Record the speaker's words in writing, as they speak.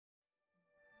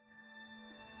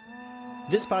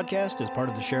This podcast is part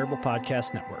of the Shareable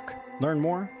Podcast Network. Learn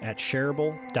more at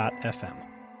shareable.fm.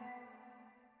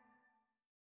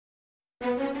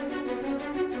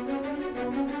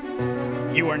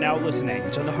 You are now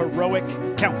listening to the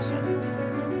Heroic Council.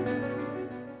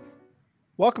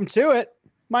 Welcome to it.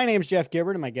 My name is Jeff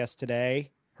Gibbard, and my guest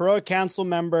today, Heroic Council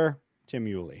member Tim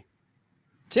Yulee.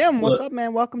 Tim, what's up,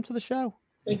 man? Welcome to the show.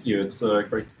 Thank you. It's great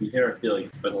to be here. I feel like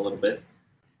it's been a little bit.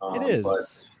 It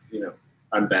is. But,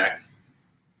 I'm back.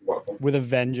 Welcome. With a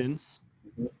vengeance.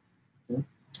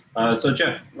 So,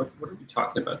 Jeff, what are we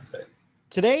talking about today?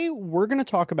 Today, we're going to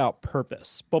talk about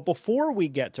purpose. But before we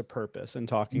get to purpose and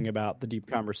talking about the deep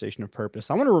conversation of purpose,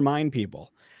 I want to remind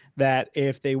people that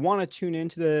if they want to tune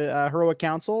into the Heroic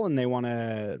Council and they want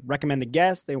to recommend a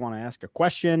guest, they want to ask a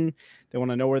question, they want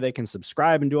to know where they can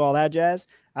subscribe and do all that jazz,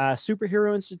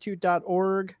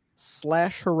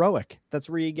 superheroinstitute.org/heroic. That's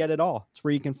where you get it all. It's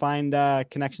where you can find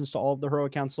connections to all of the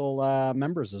Heroic Council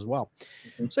members as well.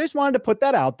 Mm-hmm. So I just wanted to put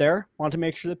that out there. Wanted to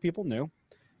make sure that people knew.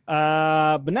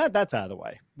 But now that's out of the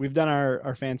way. We've done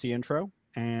our fancy intro,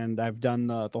 and I've done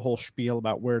the whole spiel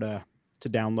about where to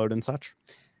download and such.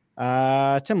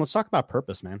 Tim, let's talk about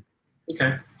purpose, man.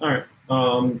 Okay. All right.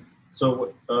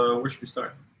 So where should we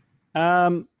start?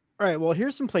 All right. Well,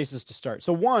 here's some places to start.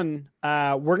 So one,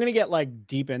 we're going to get like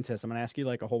deep into this. I'm going to ask you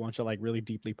like a whole bunch of like really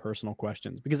deeply personal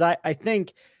questions, because I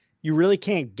think you really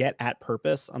can't get at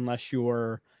purpose unless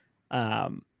you're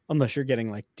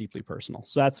getting like deeply personal.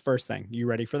 So that's the first thing. You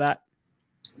ready for that?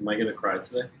 Am I going to cry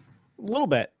today? A little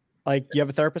bit. Like, you have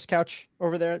a therapist couch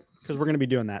over there? Because we're going to be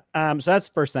doing that. So that's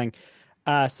the first thing.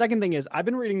 Second thing is I've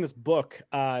been reading this book.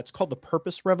 It's called The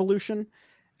Purpose Revolution.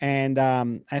 And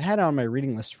I'd had it on my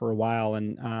reading list for a while.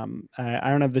 And I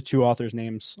don't have the two authors'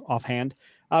 names offhand.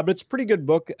 But it's a pretty good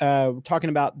book talking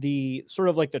about the sort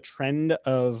of like the trend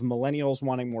of millennials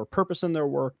wanting more purpose in their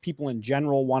work, people in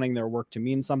general wanting their work to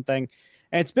mean something.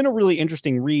 And it's been a really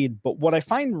interesting read. But what I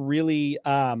find really,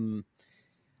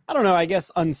 I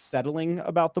guess unsettling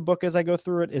about the book as I go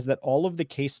through it is that all of the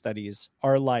case studies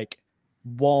are like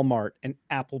Walmart and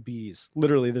Applebee's.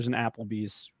 Literally, there's an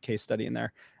Applebee's case study in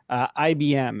there.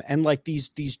 IBM and like these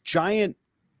giant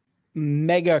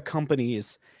mega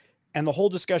companies. And the whole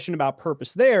discussion about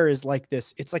purpose there is like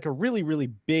this. It's like a really, really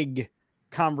big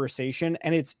conversation.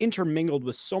 And it's intermingled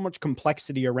with so much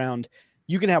complexity around.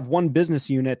 You can have one business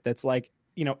unit that's like,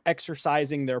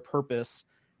 exercising their purpose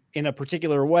in a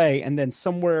particular way. And then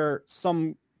somewhere,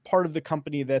 some part of the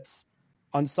company that's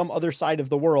on some other side of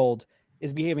the world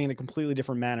is behaving in a completely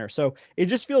different manner. So it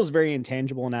just feels very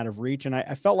intangible and out of reach. And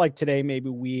I felt like today,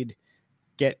 maybe we'd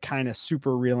get kind of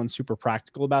super real and super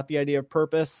practical about the idea of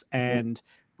purpose and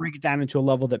break it down into a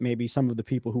level that maybe some of the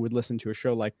people who would listen to a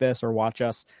show like this or watch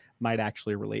us might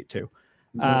actually relate to.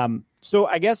 So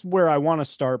I guess where I want to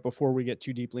start before we get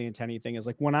too deeply into anything is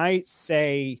like, when I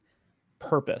say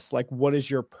purpose, like, what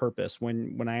is your purpose?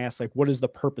 When I ask, like, what is the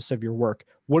purpose of your work?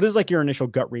 What is like your initial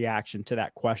gut reaction to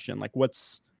that question? Like, what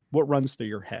runs through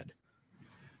your head?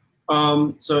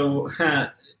 So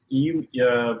you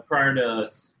prior to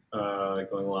us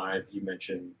going live, you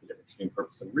mentioned the difference between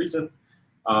purpose and reason.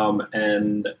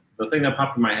 And the thing that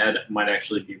popped in my head might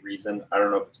actually be reason. I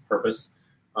don't know if it's purpose.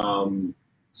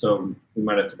 So we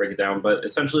might have to break it down. But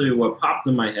essentially what popped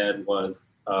in my head was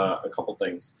a couple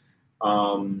things.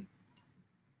 Number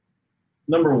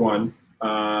one,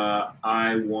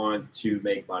 I want to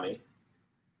make money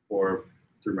through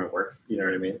my work. You know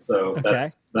what I mean? So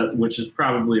that's which is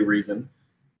probably a reason.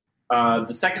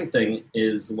 The second thing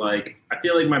is like, I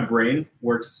feel like my brain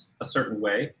works a certain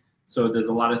way. So there's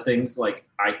a lot of things like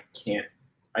I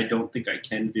don't think I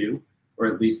can do, or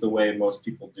at least the way most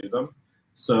people do them.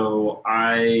 So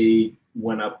I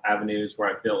went up avenues where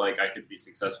I feel like I could be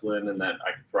successful in and that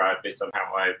I could thrive based on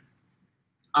how I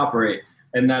operate.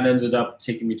 And that ended up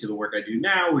taking me to the work I do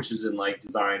now, which is in like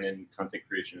design and content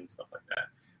creation and stuff like that.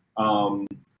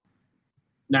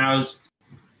 Now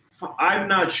I'm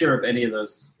not sure if any of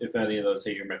those hit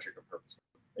your metric of purpose,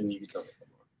 and you can tell me more.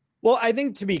 Well, I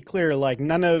think to be clear, like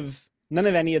none of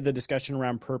any of the discussion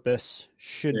around purpose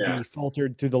should be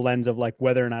filtered through the lens of like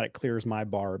whether or not it clears my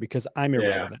bar, because I'm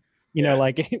irrelevant. You know,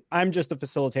 like I'm just a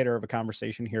facilitator of a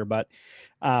conversation here. But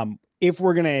if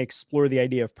we're going to explore the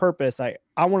idea of purpose, I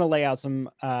want to lay out some,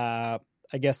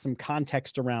 some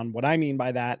context around what I mean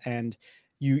by that. And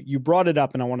you brought it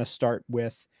up, and I want to start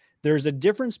with, there's a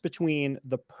difference between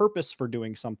the purpose for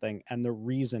doing something and the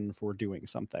reason for doing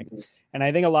something. Mm-hmm. And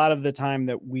I think a lot of the time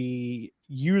that we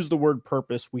use the word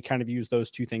purpose, we kind of use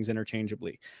those two things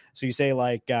interchangeably. So you say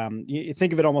like, you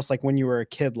think of it almost like when you were a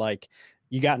kid, like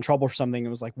you got in trouble for something. It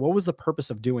was like, what was the purpose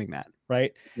of doing that?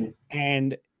 Right. Mm-hmm.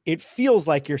 And it feels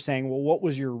like you're saying, well, what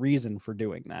was your reason for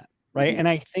doing that? Right. And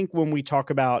I think when we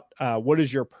talk about what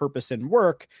is your purpose in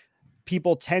work,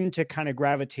 people tend to kind of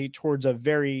gravitate towards a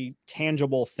very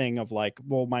tangible thing of like,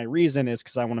 well, my reason is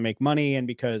because I want to make money and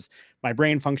because my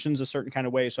brain functions a certain kind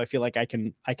of way. So I feel like I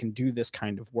can do this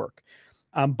kind of work.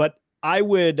 But I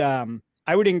would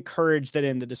encourage that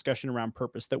in the discussion around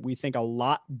purpose, that we think a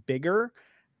lot bigger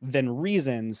than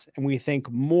reasons, and we think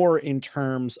more in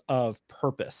terms of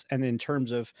purpose. And in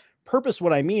terms of purpose,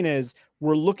 what I mean is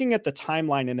we're looking at the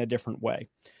timeline in a different way.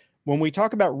 When we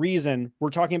talk about reason,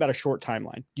 we're talking about a short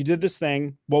timeline. You did this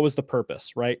thing. What was the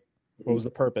purpose, right? What was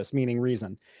the purpose, meaning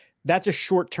reason? That's a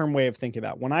short-term way of thinking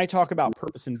about it. When I talk about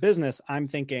purpose in business, I'm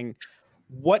thinking,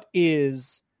 what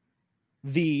is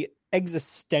the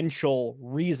existential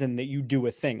reason that you do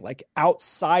a thing, like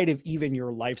outside of even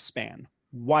your lifespan?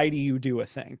 Why do you do a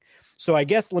thing? So I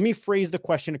guess let me phrase the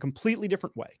question a completely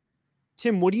different way.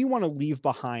 Tim, what do you want to leave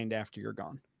behind after you're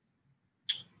gone?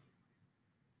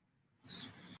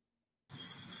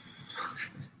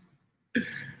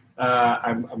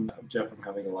 I'm Jeff. I'm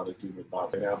having a lot of deeper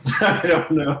thoughts right now, so I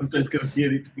don't know if there's going to be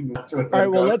anything left to it. All right,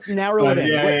 well, let's narrow it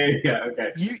in. Yeah.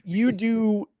 Okay.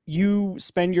 You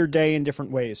spend your day in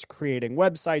different ways, creating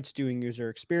websites, doing user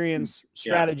experience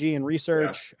strategy and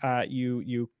research. Yeah.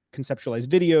 You conceptualize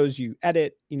videos, you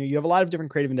edit. You have a lot of different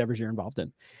creative endeavors you're involved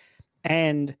in.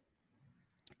 And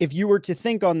if you were to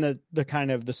think on the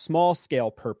kind of the small scale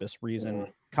purpose reason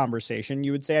conversation,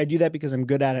 you would say, I do that because I'm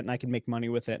good at it and I can make money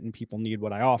with it and people need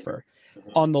what I offer.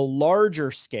 On the larger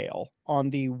scale, on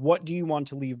the what do you want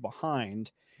to leave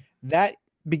behind, that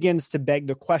begins to beg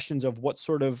the questions of what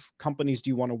sort of companies do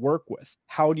you want to work with?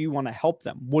 How do you want to help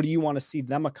them? What do you want to see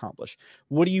them accomplish?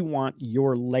 What do you want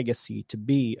your legacy to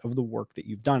be of the work that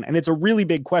you've done? And it's a really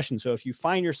big question. So if you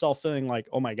find yourself feeling like,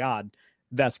 oh my God,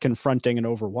 that's confronting and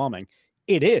overwhelming,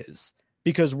 it is.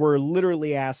 Because we're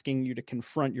literally asking you to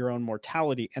confront your own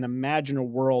mortality and imagine a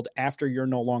world after you're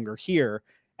no longer here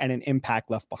and an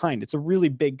impact left behind. It's a really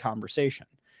big conversation.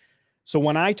 So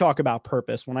when I talk about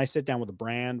purpose, when I sit down with a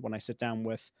brand, when I sit down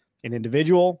with an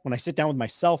individual, when I sit down with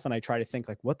myself and I try to think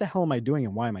like, what the hell am I doing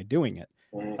and why am I doing it?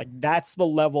 Like that's the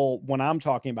level when I'm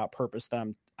talking about purpose that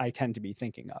I tend to be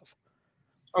thinking of.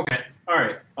 Okay. All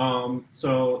right.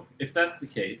 So if that's the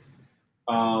case,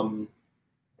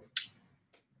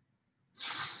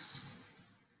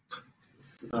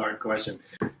 this is a hard question.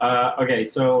 Okay,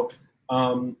 so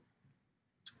I'm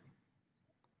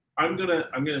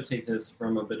gonna take this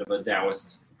from a bit of a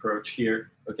Taoist approach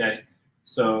here. Okay,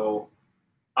 so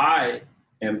I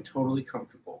am totally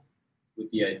comfortable with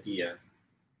the idea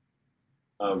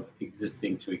of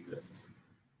existing to exist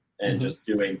and just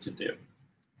doing to do.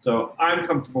 So I'm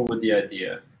comfortable with the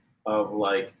idea of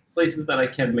like places that I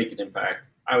can make an impact.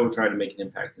 I will try to make an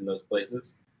impact in those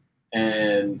places,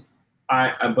 and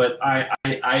I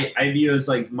view as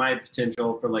like my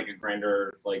potential for like a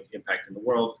grander like impact in the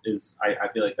world is I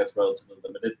feel like that's relatively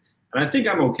limited, and I think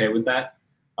I'm okay with that.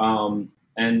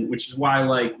 And which is why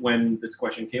like when this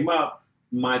question came up,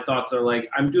 my thoughts are like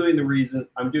I do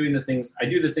the things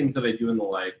that I do in the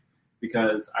life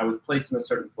because I was placed in a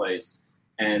certain place,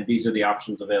 and these are the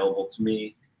options available to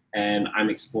me, and I'm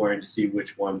exploring to see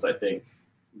which ones I think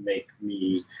make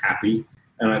me happy.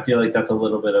 And I feel like that's a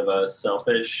little bit of a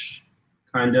selfish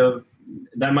kind of,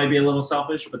 that might be a little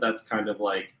selfish, but that's kind of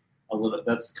like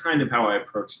that's kind of how I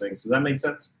approach things. Does that make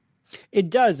sense? It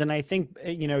does. And I think,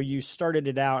 you started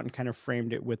it out and kind of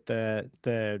framed it with the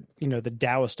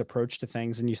Taoist approach to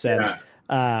things. And you said,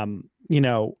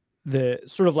 the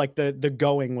sort of like the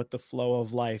going with the flow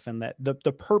of life, and that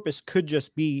the purpose could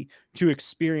just be to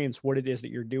experience what it is that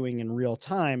you're doing in real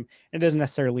time. It doesn't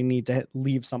necessarily need to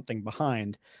leave something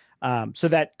behind. So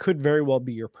that could very well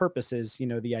be your purpose is,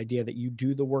 the idea that you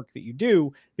do the work that you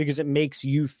do because it makes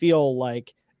you feel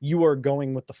like you are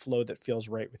going with the flow that feels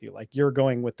right with you. Like you're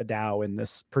going with the Tao in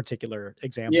this particular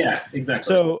example. Yeah,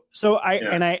 exactly. So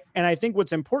I think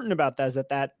what's important about that is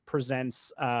that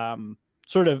presents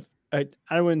sort of,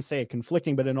 I wouldn't say a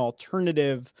conflicting, but an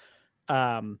alternative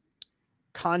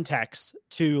context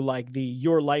to like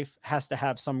your life has to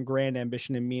have some grand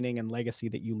ambition and meaning and legacy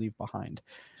that you leave behind.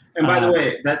 And by the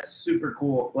way, that's super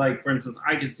cool. Like, for instance,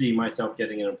 I could see myself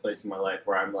getting in a place in my life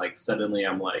where I'm like, suddenly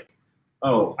I'm like,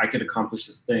 oh, I could accomplish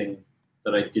this thing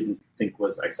that I didn't think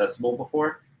was accessible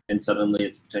before. And suddenly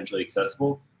it's potentially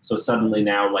accessible. So suddenly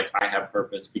now, like, I have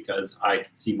purpose because I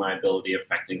can see my ability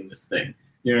affecting this thing.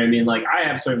 You know what I mean? Like, I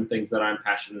have certain things that I'm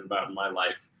passionate about in my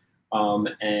life,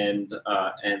 and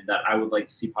that I would like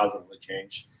to see positively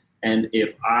changed. And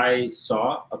if I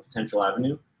saw a potential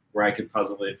avenue where I could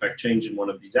positively affect change in one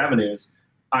of these avenues,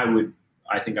 I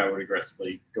think I would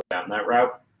aggressively go down that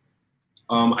route.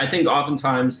 I think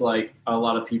oftentimes, like a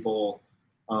lot of people,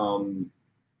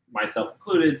 myself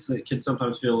included, can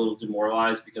sometimes feel a little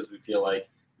demoralized because we feel like,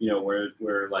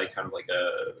 we're like kind of like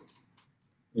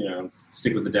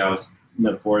stick with the Taoist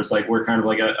metaphors, like we're kind of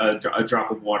like a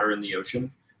drop of water in the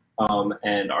ocean,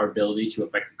 and our ability to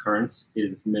affect the currents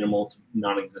is minimal to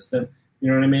non-existent. You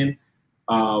know what I mean?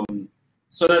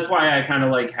 So that's why I kind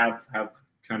of like have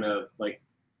kind of like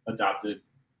adopted.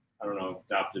 I don't know,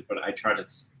 adopted, but I try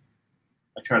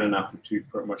to not put too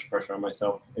much pressure on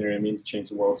myself. You know what I mean? To change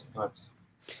the world sometimes.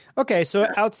 Okay, so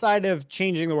outside of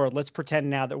changing the world, let's pretend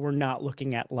now that we're not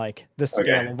looking at like the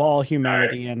scale of all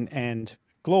humanity and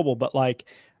global, but like,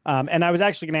 and I was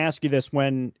actually going to ask you this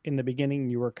when in the beginning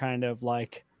you were kind of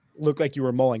like, looked like you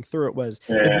were mulling through it, was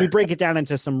if we break it down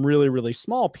into some really, really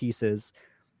small pieces,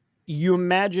 you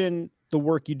imagine the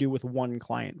work you do with one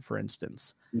client, for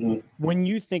instance, when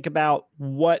you think about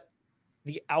what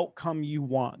the outcome you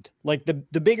want, like the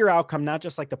bigger outcome, not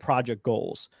just like the project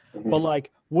goals, but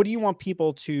like, what do you want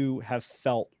people to have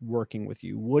felt working with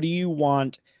you? What do you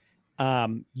want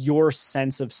your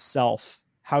sense of self?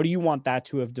 How do you want that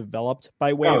to have developed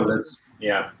by way of that's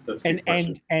a good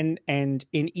question. And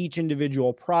in each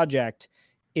individual project,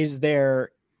 is there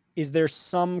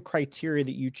some criteria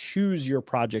that you choose your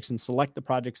projects and select the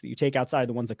projects that you take outside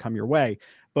the ones that come your way?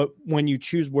 But when you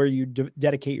choose where you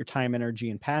dedicate your time, energy,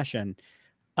 and passion,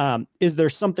 is there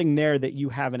something there that you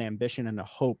have an ambition and a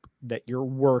hope that your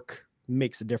work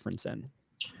makes a difference in?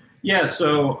 Yeah.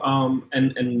 So,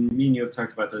 and me and you have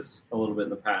talked about this a little bit in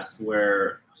the past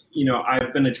where,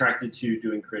 I've been attracted to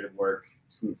doing creative work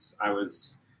since I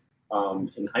was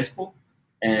in high school.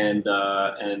 And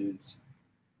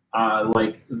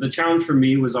like the challenge for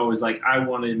me was always like, I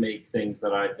want to make things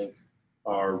that I think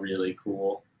are really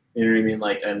cool. You know what I mean?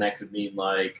 Like, and that could mean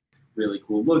like really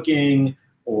cool looking,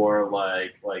 or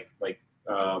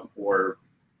or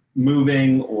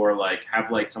moving, or like have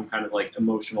like some kind of like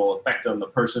emotional effect on the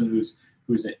person who's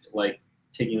like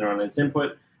taking it on its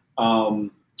input.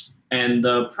 And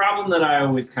the problem that I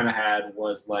always kind of had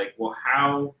was like, well,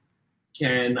 how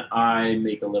can I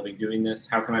make a living doing this?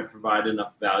 How can I provide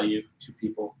enough value to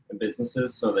people and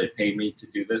businesses so they pay me to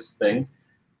do this thing?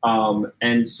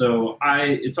 And so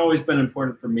it's always been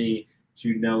important for me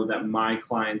to know that my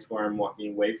clients who I'm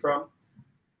walking away from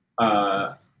have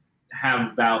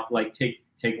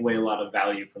take away a lot of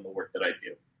value from the work that I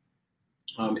do.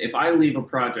 If I leave a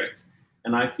project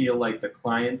and I feel like the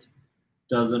client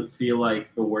doesn't feel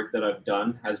like the work that I've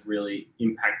done has really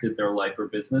impacted their life or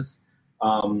business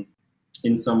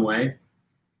in some way,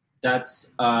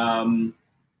 that's that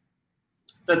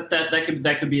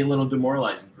could be a little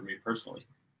demoralizing for me personally.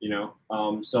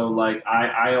 So like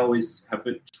I always have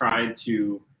tried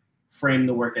to frame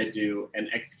the work I do and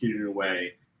execute it in a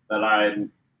way that I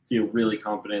feel really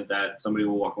confident that somebody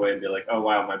will walk away and be like, oh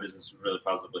wow, my business was really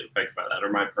positively affected by that,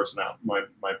 or my personal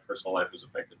life was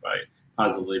affected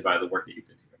positively by the work that you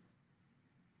did here.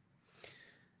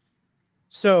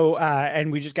 So,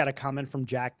 and we just got a comment from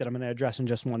Jack that I'm going to address in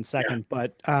just one second. Yeah.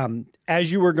 But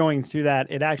as you were going through that,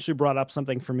 it actually brought up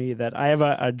something for me that I have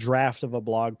a draft of a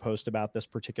blog post about this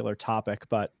particular topic.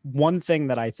 But one thing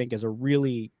that I think is a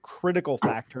really critical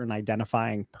factor in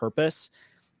identifying purpose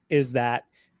is that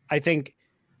I think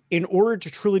in order to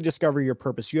truly discover your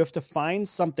purpose, you have to find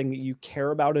something that you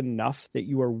care about enough that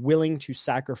you are willing to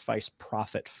sacrifice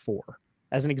profit for.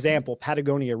 As an example,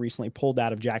 Patagonia recently pulled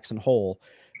out of Jackson Hole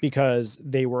because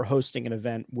they were hosting an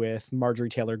event with Marjorie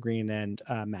Taylor Greene and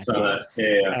Matt Gaetz.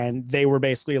 Yeah. And they were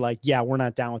basically like, yeah, we're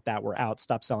not down with that. We're out.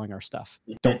 Stop selling our stuff.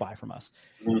 Don't buy from us.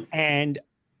 And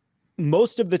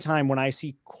most of the time when I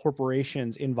see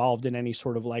corporations involved in any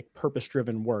sort of like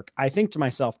purpose-driven work, I think to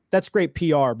myself, that's great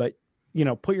PR, but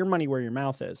put your money where your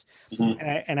mouth is.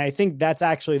 And I think that's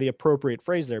actually the appropriate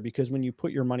phrase there, because when you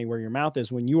put your money where your mouth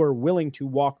is, when you are willing to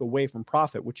walk away from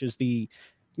profit, which is the,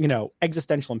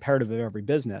 existential imperative of every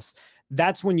business,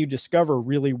 that's when you discover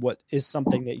really what is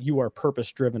something that you are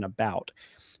purpose-driven about.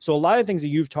 So a lot of things that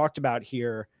you've talked about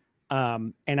here,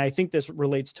 and I think this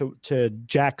relates to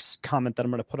Jack's comment that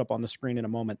I'm going to put up on the screen in a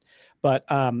moment, but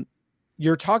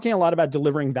you're talking a lot about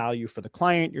delivering value for the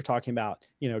client. You're talking about,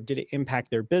 did it impact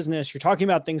their business? You're talking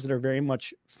about things that are very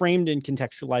much framed and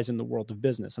contextualized in the world of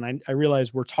business. And I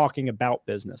realize we're talking about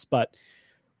business, but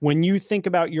when you think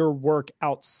about your work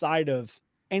outside of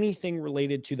anything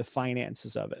related to the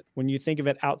finances of it, when you think of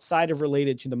it outside of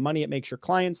related to the money it makes your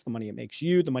clients, the money it makes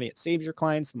you, the money it saves your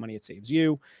clients, the money it saves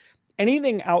you,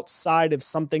 anything outside of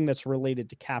something that's related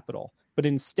to capital, but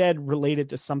instead related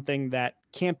to something that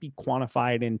can't be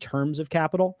quantified in terms of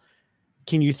capital,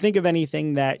 can you think of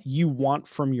anything that you want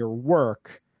from your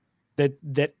work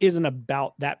that isn't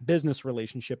about that business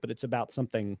relationship, but it's about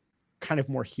something kind of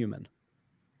more human?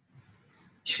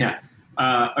 Yeah.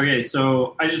 Okay.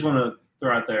 So I just want to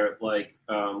throw out there, like,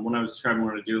 when I was describing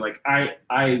what I do, like,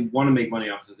 I want to make money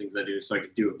off the things I do so I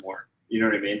could do it more. You know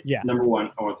what I mean? Yeah. Number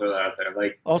one, I want to throw that out there.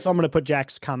 Like, also, I'm going to put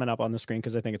Jack's comment up on the screen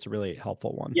because I think it's a really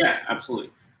helpful one. Yeah, absolutely.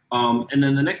 And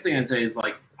then the next thing I'd say is,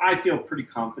 like, I feel pretty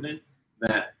confident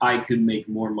that I could make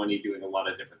more money doing a lot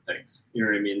of different things. You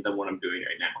know what I mean? Than what I'm doing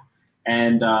right now.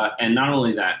 And not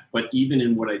only that, but even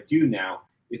in what I do now,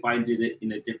 if I did it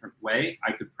in a different way,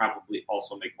 I could probably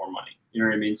also make more money. You know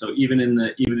what I mean? So even in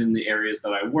the areas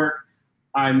that I work,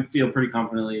 I feel pretty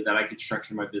confidently that I could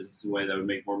structure my business in a way that would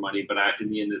make more money. But at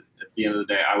the end of the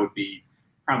day, I would be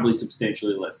probably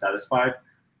substantially less satisfied.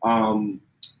 And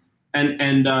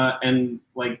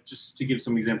like, just to give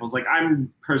some examples, like,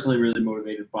 I'm personally really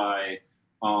motivated by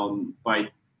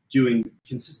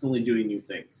consistently doing new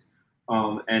things,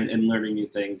 and learning new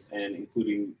things, and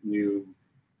including new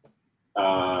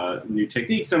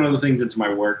techniques and other things into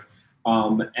my work.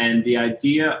 And the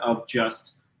idea of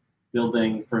just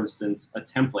building, for instance, a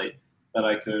template that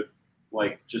I could,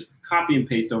 like, just copy and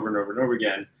paste over and over and over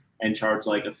again and charge,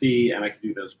 like, a fee, and I could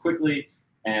do those quickly,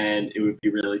 and it would be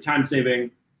really time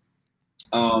saving.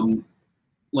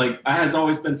 Like, it has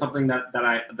always been something that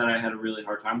I had a really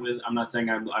hard time with. I'm not saying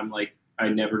I'm like, I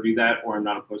never do that, or I'm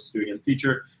not opposed to doing it in the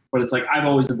future, but it's like, I've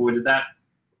always avoided that,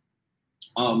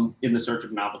 in the search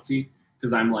of novelty,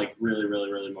 because I'm, like, really,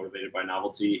 really, really motivated by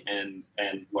novelty and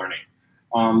learning.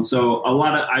 So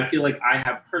I feel like I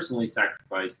have personally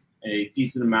sacrificed a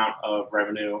decent amount of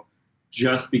revenue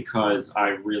just because I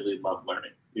really love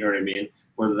learning. You know what I mean?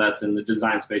 Whether that's in the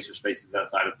design space or spaces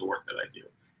outside of the work that I do.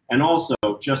 And also,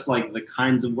 just like the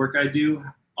kinds of work I do,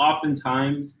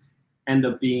 oftentimes end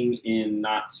up being in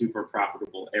not super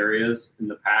profitable areas in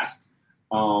the past.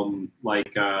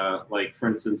 Like for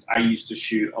instance, I used to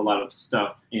shoot a lot of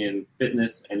stuff in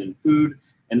fitness and in food,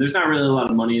 and there's not really a lot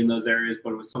of money in those areas,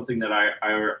 but it was something that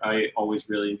I always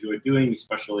really enjoyed doing,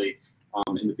 especially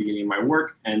in the beginning of my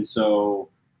work. And so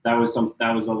that was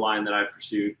a line that I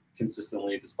pursued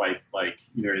consistently, despite, like,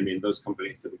 you know what I mean, those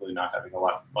companies typically not having a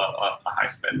high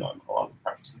spend on a lot of the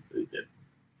projects that they did.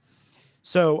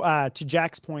 So to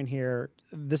Jack's point here,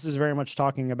 this is very much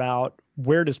talking about,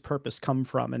 where does purpose come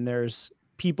from? And there's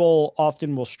people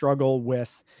often will struggle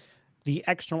with the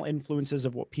external influences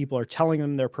of what people are telling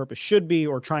them their purpose should be,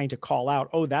 or trying to call out,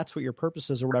 oh, that's what your purpose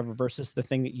is or whatever, versus the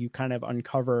thing that you kind of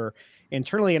uncover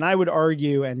internally. And I would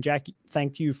argue, and Jack,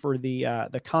 thank you for the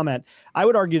comment. I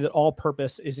would argue that all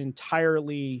purpose is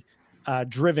entirely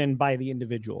driven by the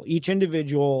individual. Each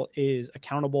individual is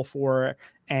accountable for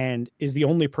and is the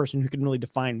only person who can really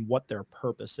define what their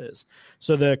purpose is.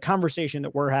 So the conversation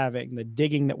that we're having, the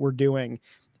digging that we're doing,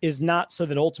 is not so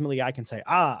that ultimately I can say,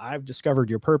 I've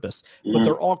discovered your purpose, but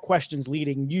they're all questions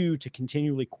leading you to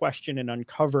continually question and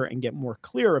uncover and get more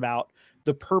clear about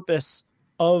the purpose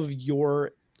of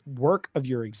your work, of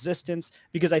your existence.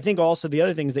 Because I think also the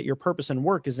other thing is that your purpose and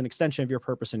work is an extension of your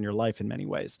purpose in your life in many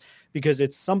ways, because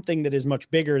it's something that is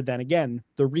much bigger than, again,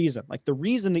 the reason. Like, the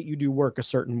reason that you do work a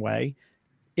certain way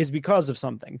is because of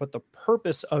something, but the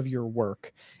purpose of your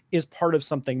work is part of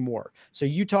something more. So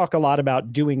you talk a lot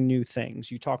about doing new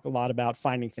things. You talk a lot about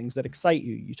finding things that excite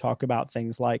you. You talk about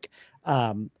things like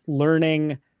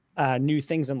learning new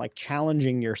things and, like,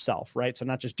 challenging yourself, right? So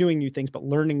not just doing new things, but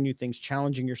learning new things,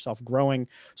 challenging yourself, growing.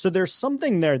 So there's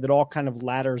something there that all kind of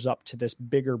ladders up to this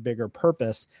bigger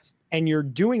purpose, and you're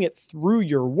doing it through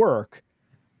your work.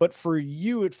 But for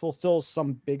you, it fulfills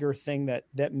some bigger thing that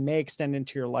may extend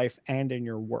into your life and in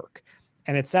your work.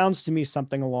 And it sounds to me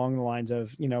something along the lines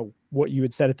of, you know, what you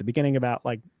had said at the beginning about,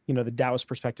 like, you know, the Taoist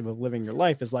perspective of living your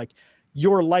life is like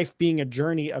your life being a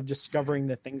journey of discovering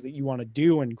the things that you want to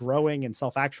do and growing and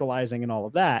self-actualizing and all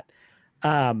of that.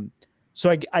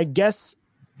 So I guess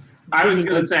I was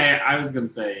gonna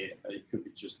say it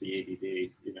could just be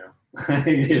ADD, you know.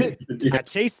 I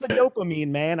chase the dopamine,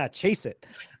 man. I chase it.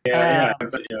 Yeah.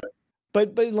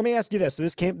 But let me ask you this. So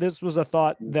this was a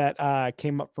thought that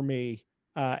came up for me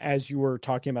as you were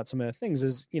talking about some of the things.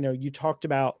 Is, you know, you talked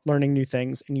about learning new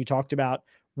things, and you talked about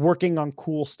working on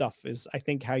cool stuff, is I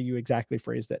think how you exactly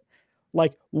phrased it.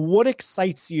 Like, what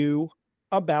excites you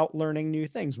about learning new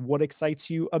things? What excites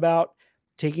you about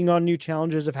taking on new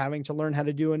challenges of having to learn how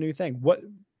to do a new thing?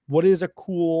 What is a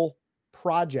cool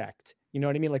project? You know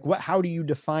what I mean? Like, how do you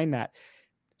define that?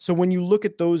 So when you look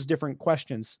at those different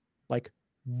questions, like,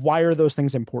 why are those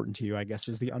things important to you, I guess,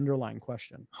 is the underlying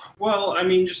question. Well, I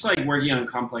mean, just like working on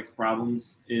complex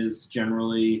problems is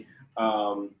generally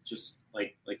just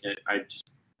like I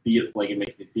just feel like it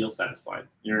makes me feel satisfied.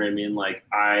 You know what I mean? Like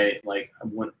I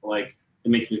want like it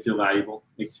makes me feel valuable,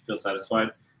 makes me feel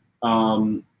satisfied.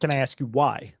 Can I ask you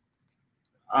why?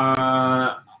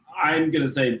 I'm gonna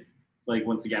say, like,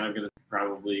 once again, I'm gonna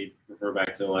probably refer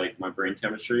back to like my brain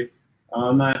chemistry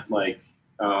on that. Like,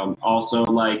 also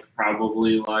like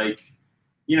probably like,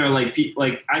 you know, like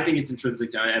like I think it's intrinsic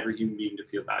to every human being to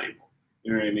feel valuable.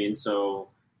 You know what I mean? So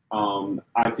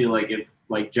I feel like if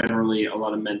like generally a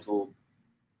lot of mental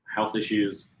health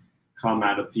issues come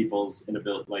out of people's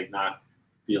inability, like not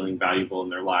feeling valuable in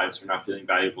their lives or not feeling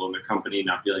valuable in their company,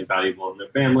 not feeling valuable in their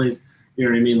families. You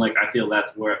know what I mean? Like I feel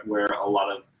that's where a lot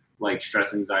of like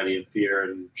stress, anxiety, and fear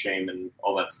and shame and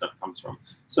all that stuff comes from.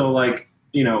 So like,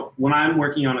 you know, when I'm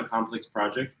working on a complex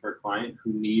project for a client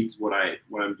who needs what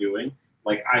I'm doing,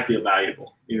 like I feel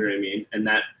valuable. You know what I mean? And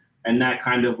that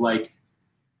kind of like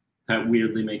that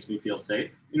weirdly makes me feel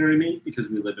safe. You know what I mean? Because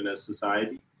we live in a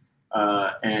society.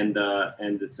 And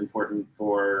it's important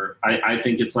for I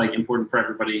think it's like important for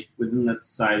everybody within that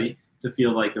society to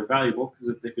feel like they're valuable, because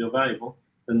if they feel valuable,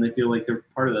 then they feel like they're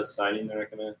part of that society and they're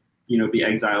not going to, you know, be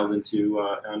exiled into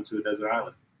onto a desert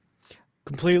island.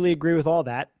 Completely agree with all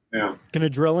that. Yeah. Going to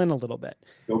drill in a little bit.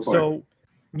 Go for so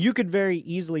it. You could very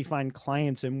easily find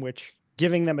clients in which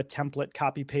giving them a template,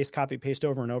 copy paste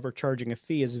over and over, charging a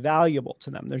fee is valuable to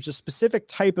them. There's a specific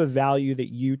type of value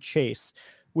that you chase,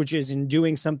 which is in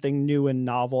doing something new and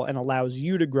novel and allows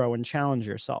you to grow and challenge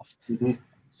yourself. Mm-hmm.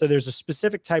 So there's a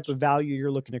specific type of value you're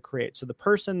looking to create. So the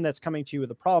person that's coming to you with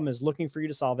a problem is looking for you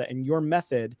to solve it. And your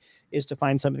method is to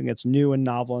find something that's new and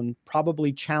novel and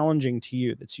probably challenging to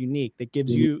you, that's unique, that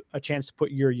gives you a chance to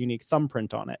put your unique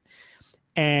thumbprint on it.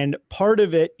 And part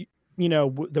of it, you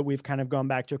know, that we've kind of gone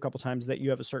back to a couple of times, that you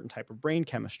have a certain type of brain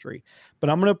chemistry. But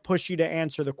I'm going to push you to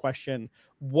answer the question,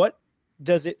 what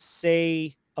does it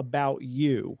say about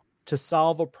you to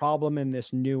solve a problem in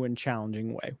this new and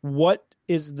challenging way? What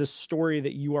is the story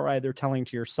that you are either telling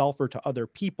to yourself or to other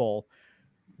people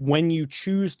when you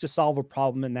choose to solve a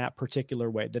problem in that particular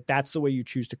way, that's the way you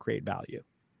choose to create value?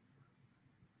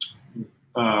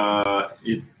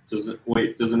 Doesn't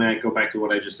that go back to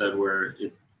what I just said, where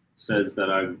it says that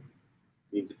I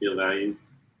need to feel valued?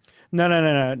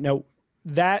 No.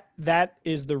 That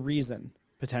is the reason,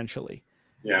 potentially.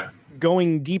 Yeah.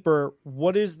 Going deeper,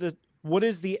 what is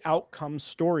the outcome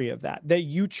story of that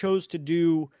you chose to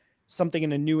do something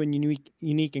in a new and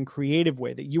unique and creative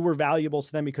way, that you were valuable to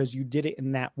them because you did it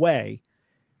in that way?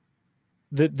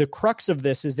 The crux of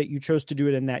this is that you chose to do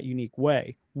it in that unique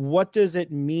way. What does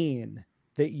it mean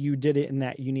that you did it in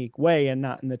that unique way and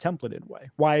not in the templated way?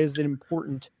 Why is it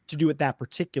important to do it that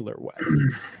particular way?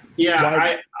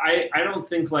 Yeah, I don't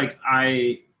think like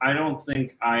I don't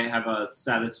think I have a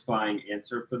satisfying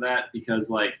answer for that, because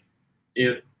like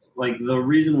if like the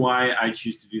reason why I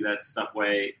choose to do that stuff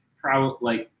way probably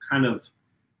like kind of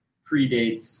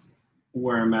predates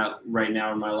where I'm at right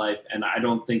now in my life, and I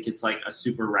don't think it's like a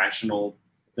super rational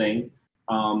thing.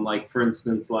 Like for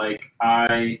instance, like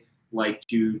I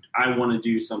want to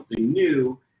do something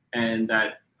new, and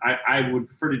that I would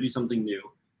prefer to do something new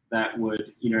that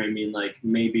would, you know what I mean, like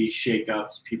maybe shake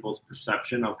up people's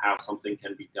perception of how something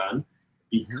can be done,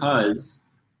 because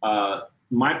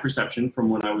my perception from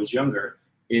when I was younger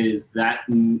is that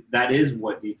is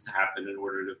what needs to happen in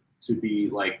order to be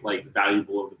like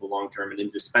valuable over the long term and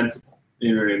indispensable.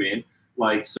 You know what I mean?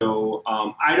 Like, so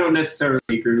I don't necessarily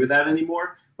agree with that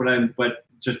anymore, but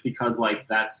just because like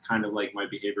that's kind of like my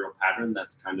behavioral pattern,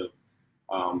 that's kind of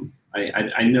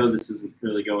I know this isn't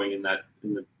really going in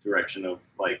the direction of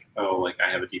like, oh, like I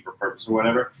have a deeper purpose or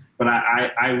whatever, but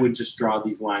I would just draw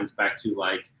these lines back to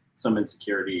like some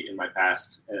insecurity in my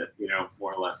past, you know,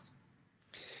 more or less.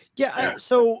 Yeah.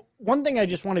 So one thing I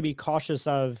just want to be cautious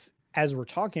of as we're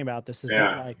talking about this is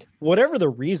that like whatever the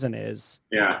reason is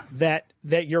that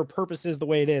your purpose is the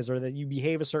way it is, or that you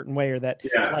behave a certain way, or that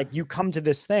like you come to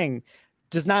this thing,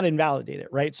 does not invalidate it.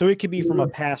 Right. So it could be from a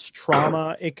past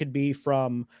trauma. It could be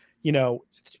from, you know,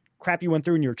 crap you went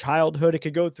through in your childhood. It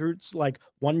could go through like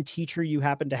one teacher you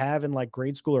happen to have in like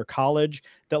grade school or college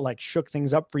that like shook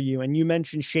things up for you. And you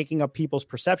mentioned shaking up people's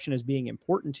perception as being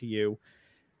important to you,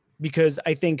 because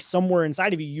I think somewhere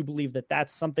inside of you, you believe that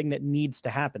that's something that needs to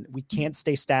happen. That we can't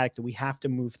stay static, that we have to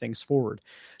move things forward.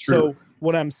 True. So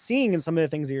what I'm seeing in some of the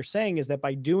things that you're saying is that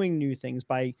by doing new things,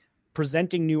 by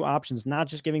presenting new options, not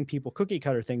just giving people cookie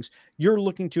cutter things, you're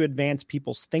looking to advance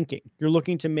people's thinking. You're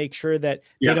looking to make sure that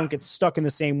they don't get stuck in the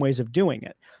same ways of doing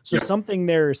it. So something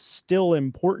there is still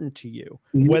important to you,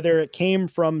 whether it came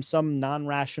from some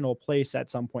non-rational place at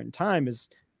some point in time is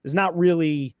not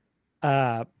really,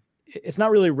 it's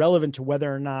not really relevant to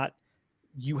whether or not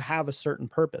you have a certain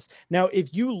purpose. Now,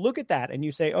 if you look at that and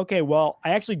you say, okay, well,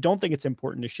 I actually don't think it's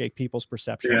important to shake people's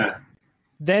perception. Yeah.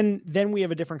 Then we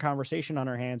have a different conversation on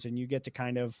our hands, and you get to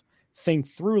kind of think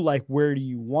through, like, where do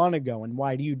you want to go and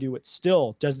why do you do it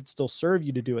still? Does it still serve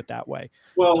you to do it that way?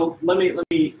 Well, let me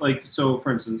like, so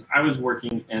for instance, I was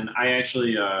working and I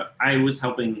actually, I was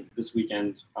helping this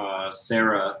weekend,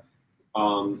 Sarah,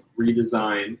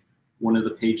 redesign one of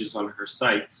the pages on her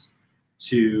sites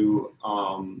to,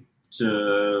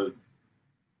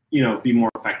 you know, be more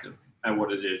effective at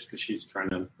what it is, because she's trying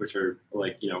to push her,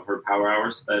 like, you know, her power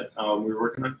hours that we were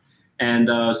working on. And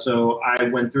so I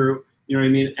went through, you know what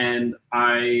I mean? And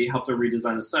I helped her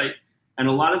redesign the site. And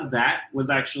a lot of that was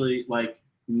actually like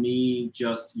me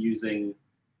just using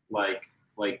like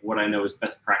what I know is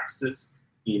best practices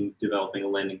in developing a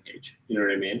landing page. You know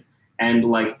what I mean? And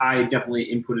like I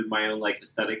definitely inputted my own like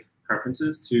aesthetic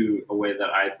preferences to a way that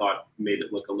I thought made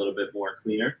it look a little bit more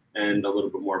cleaner and a little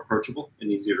bit more approachable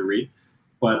and easier to read.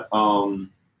 But in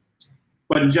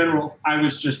general, I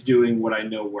was just doing what I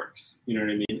know works. You know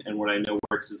what I mean? And what I know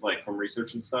works is like from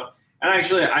research and stuff. And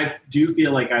actually, I do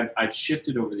feel like I've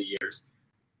shifted over the years,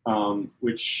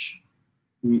 which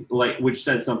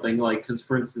said something like, because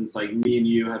for instance, like me and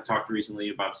you have talked recently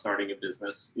about starting a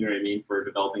business. You know what I mean? For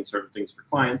developing certain things for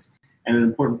clients. And an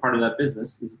important part of that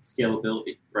business is its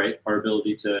scalability, right? Our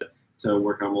ability to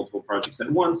work on multiple projects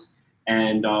at once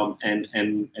and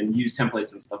use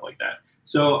templates and stuff like that.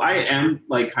 So I am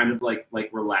like kind of like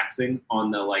relaxing on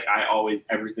the like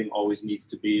everything always needs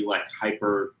to be like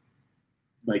hyper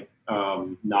like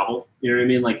novel. You know what I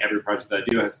mean? Like every project that I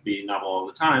do has to be novel all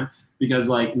the time, because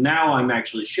like now I'm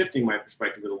actually shifting my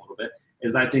perspective a little bit.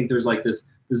 Is I think there's like this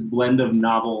blend of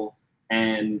novel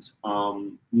and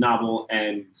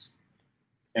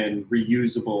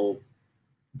reusable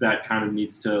that kind of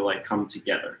needs to like come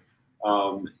together.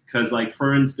 Because like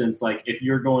for instance, like if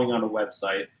you're going on a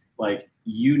website, like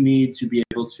you need to be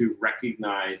able to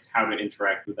recognize how to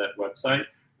interact with that website,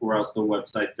 or else the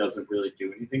website doesn't really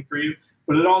do anything for you.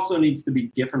 But it also needs to be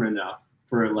different enough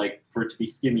for it to be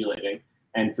stimulating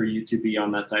and for you to be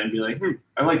on that site and be like,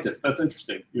 I like this, that's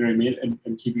interesting. You know what I mean?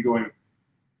 And keep you going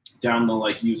down the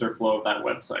like user flow of that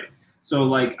website. So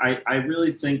like I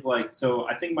really think like, so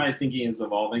I think my thinking is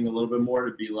evolving a little bit more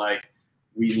to be like,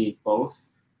 we need both.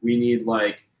 We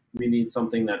need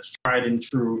something that's tried and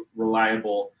true,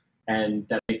 reliable, and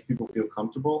that makes people feel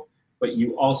comfortable. But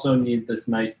you also need this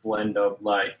nice blend of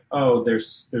like, oh,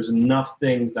 there's enough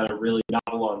things that are really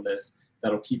novel on this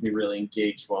that'll keep me really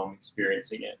engaged while I'm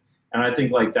experiencing it. And I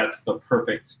think like that's the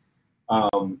perfect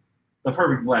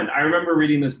blend. I remember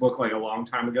reading this book like a long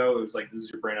time ago. It was like, This Is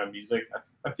Your Brain on Music.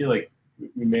 I feel like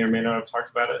we may or may not have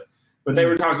talked about it, but they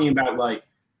were talking about like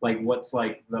what's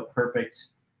like the perfect,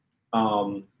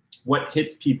 what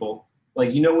hits people.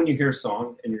 Like, you know, when you hear a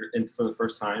song and you're in for the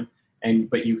first time,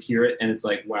 but you hear it and it's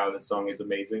like, wow, this song is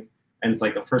amazing, and it's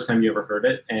like the first time you ever heard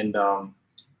it. And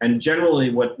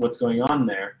generally what's going on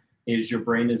there is your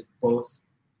brain is both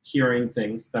hearing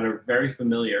things that are very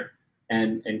familiar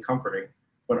and comforting,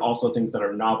 but also things that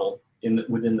are novel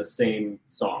within the same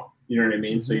song. You know what I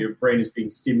mean? Mm-hmm. So your brain is being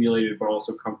stimulated, but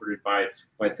also comforted by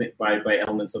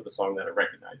elements of the song that it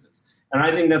recognizes. And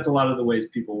I think that's a lot of the ways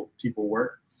people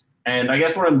work. And I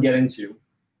guess what I'm getting to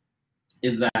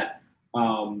is that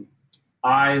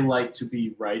I like to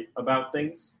be right about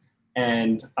things,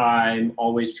 and I'm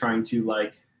always trying to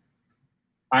like.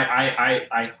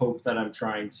 I hope that I'm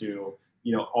trying to,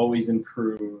 you know, always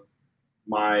improve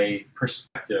my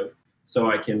perspective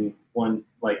so I can so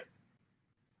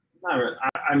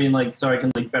I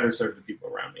can like better serve the people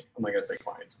around me. I'm not gonna say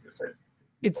clients. I'm gonna say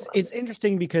it's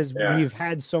interesting because we've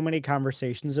had so many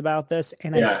conversations about this,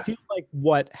 and I feel like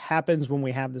what happens when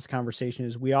we have this conversation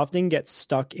is we often get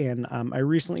stuck in. I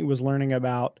recently was learning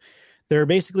about there are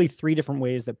basically 3 different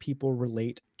ways that people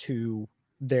relate to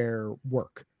their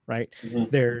work. Right.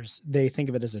 Mm-hmm. They think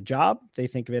of it as a job. They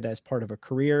think of it as part of a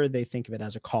career. They think of it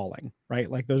as a calling, right?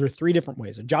 Like those are 3 different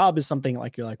ways. A job is something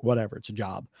like you're like, whatever, it's a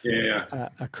job. Yeah.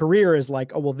 A career is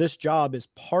like, oh, well, this job is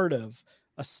part of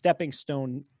a stepping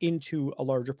stone into a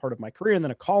larger part of my career. And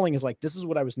then a calling is like, this is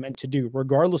what I was meant to do,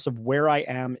 regardless of where I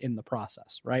am in the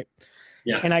process. Right.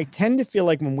 Yes. And I tend to feel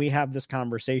like when we have this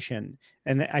conversation,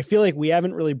 and I feel like we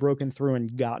haven't really broken through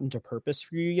and gotten to purpose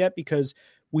for you yet, because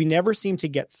we never seem to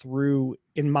get through,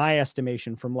 in my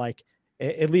estimation, from like,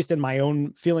 at least in my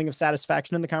own feeling of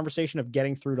satisfaction in the conversation, of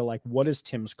getting through to like, what is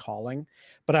Tim's calling?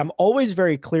 But I'm always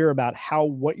very clear about how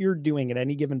what you're doing at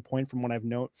any given point from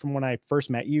when I first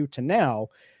met you to now,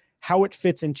 how it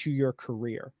fits into your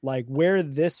career, like where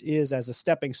this is as a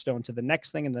stepping stone to the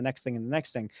next thing and the next thing and the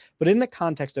next thing, but in the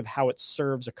context of how it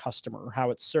serves a customer, or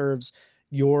how it serves,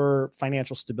 your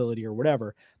financial stability or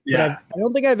whatever. Yeah. But I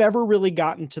don't think I've ever really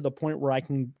gotten to the point where I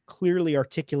can clearly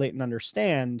articulate and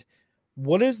understand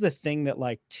what is the thing that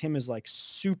like Tim is like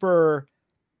super.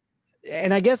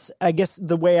 And I guess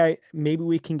the way maybe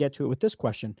we can get to it with this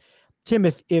question, Tim,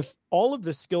 if all of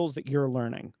the skills that you're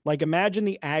learning, like imagine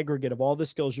the aggregate of all the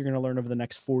skills you're going to learn over the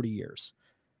next 40 years.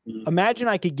 Mm-hmm. Imagine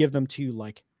I could give them to you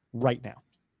like right now.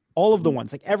 All of the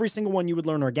ones, like every single one you would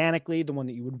learn organically, the one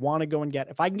that you would want to go and get.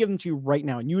 If I can give them to you right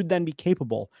now, and you would then be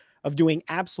capable of doing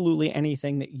absolutely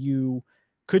anything that you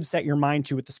could set your mind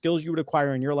to with the skills you would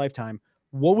acquire in your lifetime,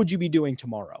 what would you be doing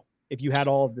tomorrow if you had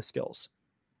all of the skills?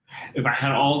 If I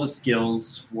had all the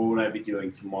skills, what would I be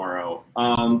doing tomorrow?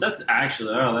 That's a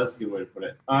good way to put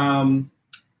it.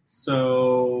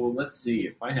 So let's see.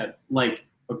 If I had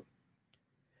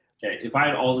if I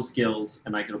had all the skills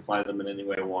and I could apply them in any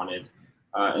way I wanted,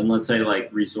 and let's say like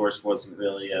resource wasn't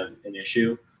really an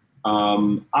issue,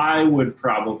 I would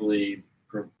probably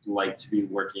like to be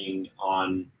working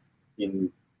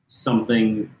in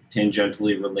something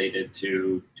tangentially related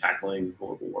to tackling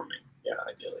global warming. Yeah,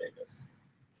 ideally, I guess.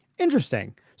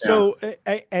 Interesting. So,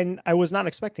 and I was not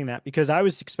expecting that, because I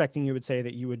was expecting you would say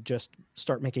that you would just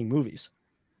start making movies.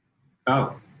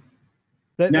 Oh.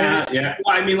 Yeah.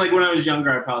 Well, I mean, like when I was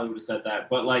younger, I probably would have said that,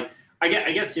 but like, I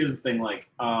guess here's the thing, like,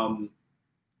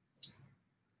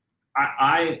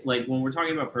 I like when we're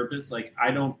talking about purpose, like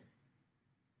I don't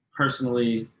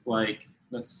personally like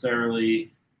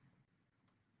necessarily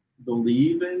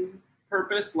believe in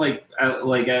purpose. And I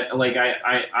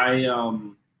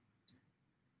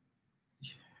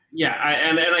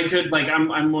could like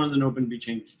I'm more than open to be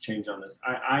change on this.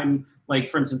 I'm like,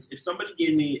 for instance, if somebody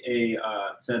gave me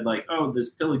said like, oh, this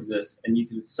pill exists and you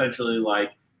can essentially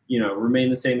like, remain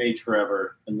the same age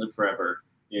forever and live forever.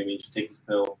 You know what I mean? Just take this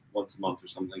pill once a month or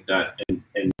something like that, and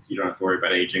you don't have to worry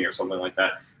about aging or something like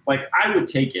that. Like, I would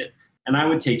take it, and I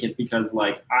would take it because,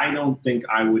 like, I don't think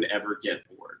I would ever get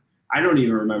bored. I don't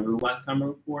even remember the last time I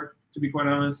was bored, to be quite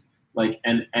honest. Like,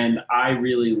 and I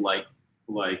really like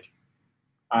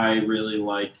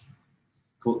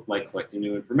collecting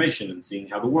new information and seeing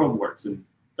how the world works and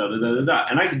da-da-da-da-da.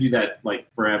 And I could do that, like,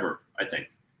 forever, I think.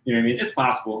 You know what I mean? It's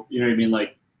possible. You know what I mean?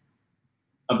 Like,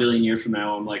 a billion years from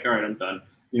now, I'm like, all right, I'm done.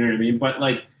 You know what I mean? But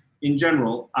like in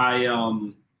general, I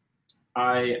don't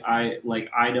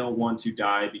want to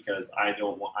die because I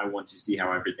want to see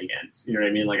how everything ends. You know what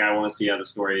I mean? Like I want to see how the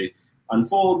story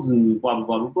unfolds and blah blah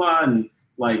blah blah blah.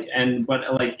 And but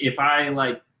if I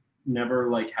like never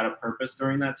like had a purpose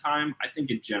during that time, I think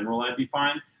in general I'd be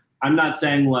fine. I'm not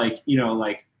saying like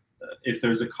if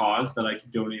there's a cause that I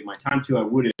could donate my time to, I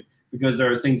wouldn't, because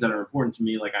there are things that are important to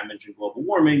me. Like I mentioned global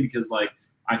warming, because like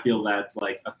I feel that's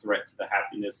like a threat to the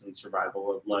happiness and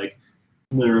survival of like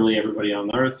literally everybody on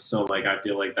the earth. So like I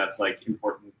feel like that's like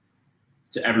important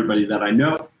to everybody that I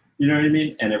know, you know what I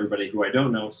mean? And everybody who I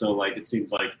don't know. So like it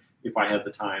seems like if I had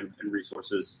the time and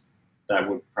resources, that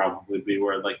would probably be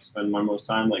where I'd like to spend my most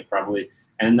time, like probably,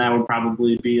 and that would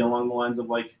probably be along the lines of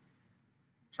like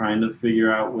trying to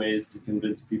figure out ways to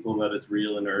convince people that it's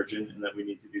real and urgent and that we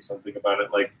need to do something about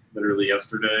it, like literally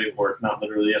yesterday, or not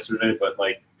literally yesterday, but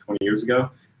like 20 years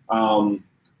ago.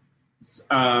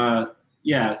 So I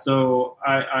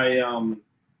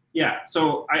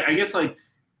guess like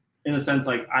in a sense,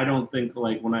 like I don't think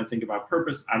like when I think about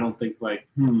purpose, I don't think like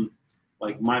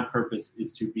like my purpose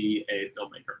is to be a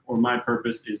filmmaker, or my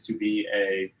purpose is to be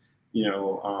a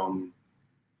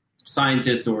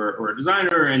scientist or a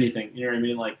designer or anything. You know what I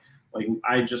mean? Like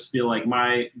I just feel like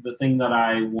the thing that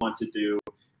I want to do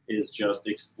is just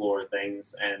explore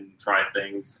things and try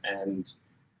things and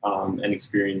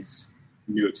experience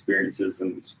new experiences,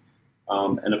 and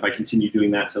if I continue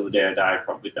doing that till the day I die, I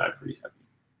probably die pretty happy.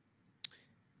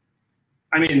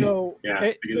 I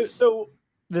mean, so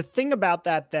the thing about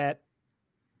that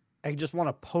I just want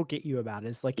to poke at you about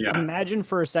is like, imagine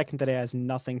for a second that it has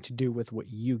nothing to do with what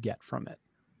you get from it.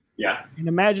 Yeah. And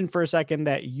imagine for a second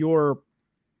that your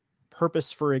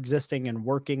purpose for existing and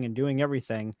working and doing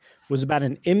everything was about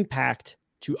an impact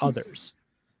to others.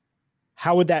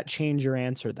 How would that change your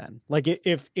answer then? Like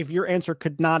if your answer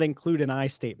could not include an I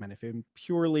statement, if it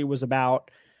purely was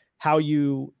about how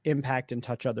you impact and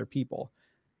touch other people.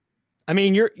 I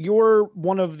mean, you're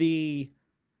one of the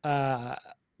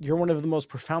most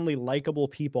profoundly likable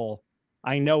people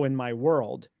I know in my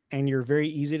world, and you're very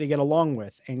easy to get along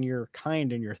with, and you're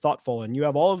kind and you're thoughtful, and you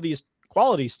have all of these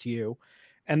qualities to you.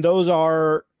 And those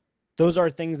are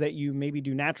things that you maybe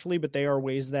do naturally, but they are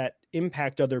ways that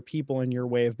impact other people in your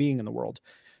way of being in the world.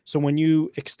 So when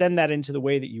you extend that into the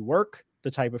way that you work,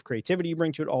 the type of creativity you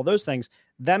bring to it, all those things,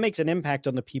 that makes an impact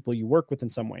on the people you work with in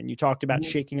some way. And you talked about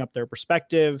shaking up their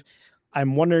perspective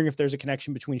I'm wondering if there's a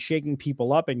connection between shaking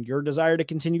people up and your desire to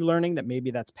continue learning, that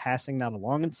maybe that's passing that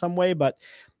along in some way. But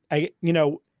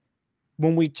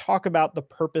when we talk about the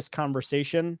purpose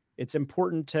conversation, it's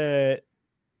important to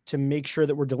make sure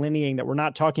that we're delineating that we're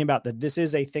not talking about that this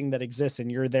is a thing that exists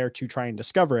and you're there to try and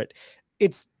discover it.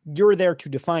 You're there to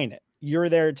define it. You're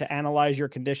there to analyze your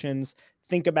conditions,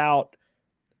 think about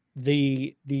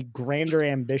the grander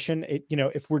ambition.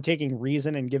 If we're taking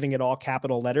reason and giving it all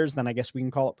capital letters, then I guess we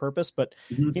can call it purpose. But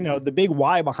the big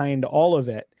why behind all of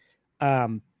it,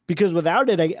 because without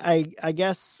it, I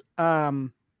guess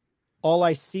all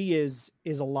I see is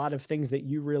a lot of things that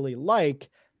you really like,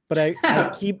 but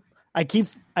I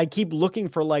keep looking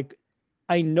for, like,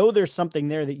 I know there's something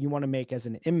there that you want to make as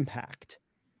an impact.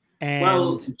 And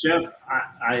well, Jeff,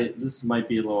 I this might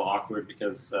be a little awkward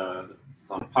because it's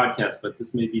on a podcast, but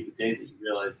this may be the day that you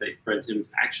realize that friend Tim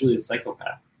is actually a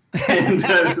psychopath and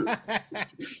doesn't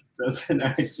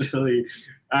actually.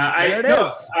 There it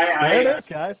is,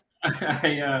 guys.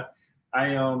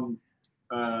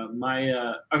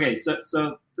 Okay, so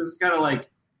this is kind of like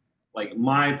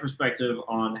my perspective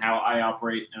on how I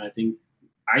operate, and I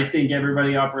think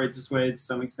everybody operates this way to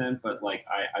some extent, but like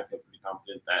I feel pretty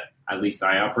confident that at least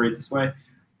I operate this way.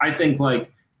 I think,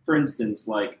 like, for instance,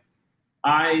 I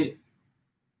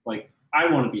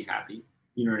want to be happy,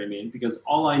 you know what I mean? Because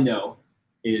all I know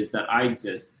is that I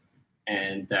exist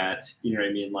and that, you know what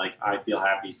I mean? Like, I feel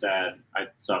happy, sad, I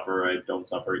suffer, I don't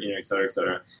suffer, et cetera, et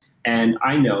cetera. And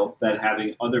I know that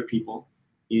having other people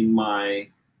in my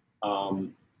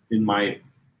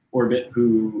orbit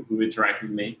who interact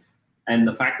with me, and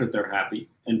the fact that they're happy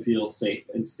and feel safe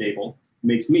and stable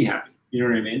makes me happy. You know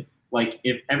what I mean? Like,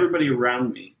 if everybody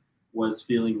around me was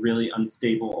feeling really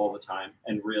unstable all the time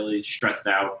and really stressed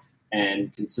out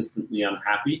and consistently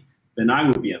unhappy, then I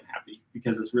would be unhappy,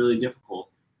 because it's really difficult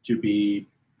to be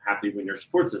happy when your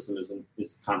support system is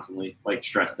constantly, like,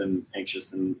 stressed and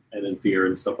anxious and in fear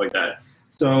and stuff like that.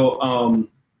 So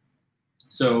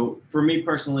so for me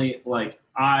personally, like,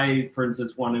 I, for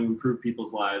instance, want to improve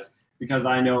people's lives, because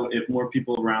I know if more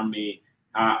people around me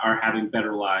are having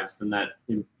better lives, then that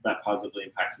positively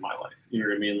impacts my life. You know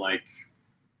what I mean? Like,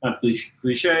 not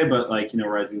cliche, but, like,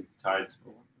 rising tides.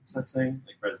 What's that saying?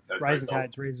 Like, rising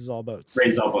tides raises all boats.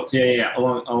 Raises all boats. Yeah.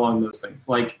 Along those things.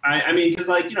 Like, I mean, because,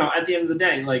 like, at the end of the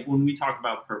day, like, when we talk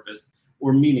about purpose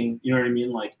or meaning, you know what I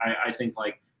mean? Like, I think,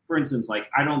 like, for instance, like,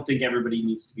 I don't think everybody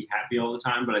needs to be happy all the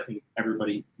time, but I think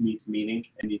everybody needs meaning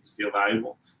and needs to feel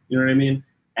valuable. You know what I mean?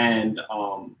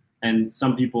 And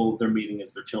some people, their meaning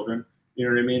is their children. You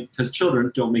know what I mean? Because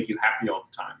children don't make you happy all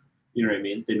the time. You know what I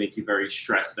mean? They make you very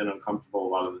stressed and uncomfortable a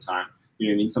lot of the time. You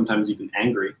know what I mean? Sometimes even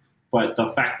angry. But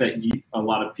the fact that a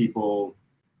lot of people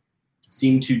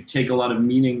seem to take a lot of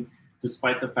meaning,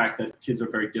 despite the fact that kids are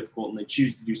very difficult and they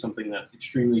choose to do something that's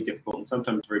extremely difficult and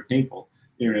sometimes very painful.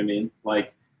 You know what I mean?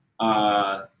 Like,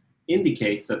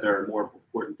 indicates that there are more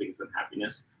important things than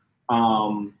happiness.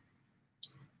 So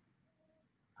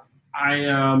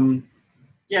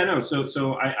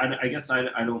I guess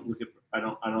I don't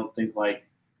think, like,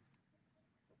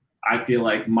 I feel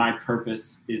like my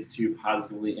purpose is to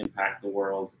positively impact the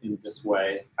world in this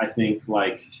way. I think,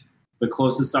 like, the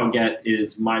closest I'll get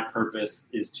is my purpose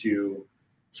is to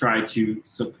try to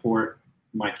support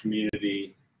my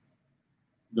community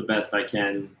the best I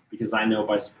can, because I know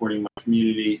by supporting my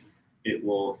community, it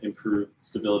will improve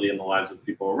stability in the lives of the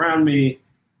people around me,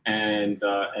 and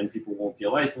people won't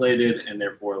feel isolated, and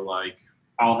therefore, like,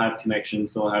 I'll have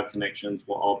connections, they'll have connections,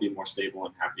 we'll all be more stable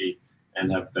and happy and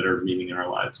have better meaning in our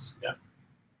lives. Yeah.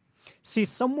 See,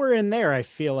 somewhere in there, I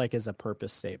feel like is a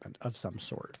purpose statement of some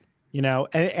sort,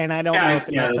 and I don't know if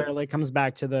it necessarily comes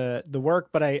back to the work,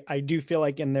 but I do feel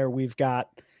like in there we've got,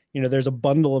 there's a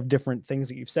bundle of different things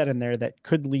that you've said in there that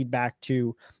could lead back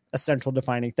to a central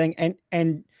defining thing.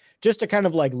 And just to kind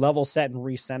of, like, level set and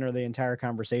recenter the entire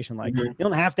conversation, like, you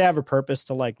don't have to have a purpose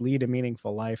to, like, lead a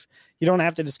meaningful life. You don't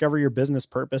have to discover your business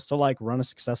purpose to, like, run a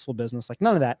successful business, like,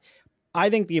 none of that. I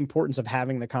think the importance of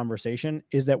having the conversation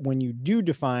is that when you do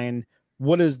define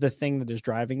what is the thing that is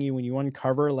driving you, when you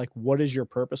uncover, like, what is your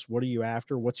purpose? What are you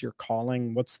after? What's your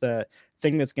calling? What's the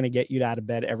thing that's going to get you out of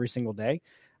bed every single day?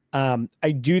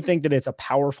 I do think that it's a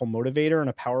powerful motivator and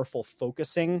a powerful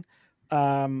focusing,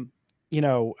 catalyst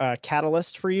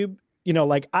for you.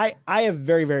 Like, I have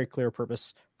very, very clear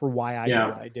purpose for why I do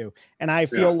what I do. And I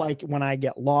feel like when I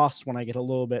get lost, when I get a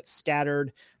little bit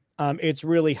scattered, it's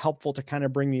really helpful to kind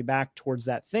of bring me back towards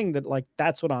that thing that, like,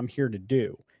 that's what I'm here to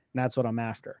do. And that's what I'm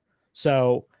after.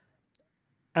 So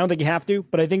I don't think you have to,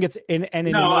 but I think it's in an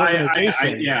No,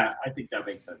 organization. I think that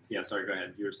makes sense. Yeah, sorry, go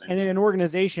ahead. You were saying. And in an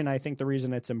organization, I think the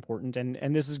reason it's important,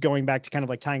 and this is going back to kind of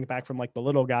like tying it back from like the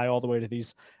little guy all the way to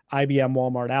these IBM,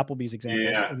 Walmart, Applebee's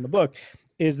examples in the book,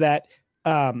 is that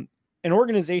an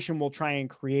organization will try and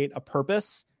create a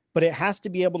purpose, but it has to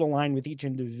be able to align with each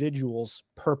individual's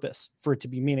purpose for it to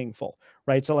be meaningful,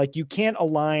 right? So like you can't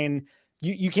align,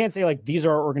 you can't say like these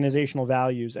are our organizational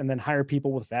values and then hire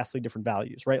people with vastly different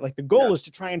values, right? Like the goal is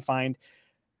to try and find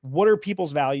what are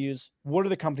people's values, what are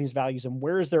the company's values, and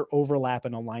where is their overlap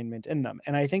and alignment in them.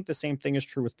 And I think the same thing is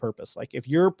true with purpose. Like if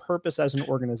your purpose as an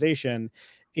organization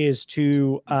is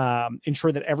to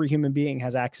ensure that every human being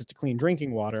has access to clean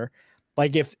drinking water,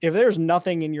 like if there's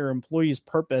nothing in your employee's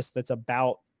purpose that's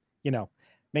about,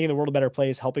 making the world a better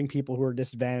place, helping people who are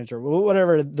disadvantaged or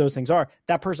whatever those things are,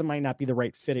 that person might not be the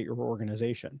right fit at your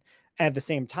organization. At the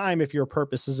same time, if your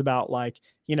purpose is about like,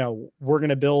 we're going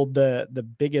to build the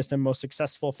biggest and most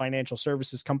successful financial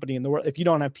services company in the world, if you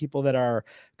don't have people that are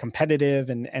competitive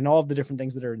and all of the different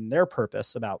things that are in their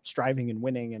purpose about striving and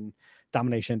winning and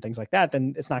domination and things like that,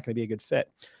 then it's not going to be a good fit.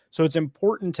 So it's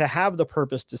important to have the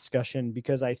purpose discussion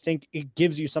because I think it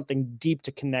gives you something deep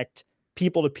to connect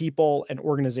people to people and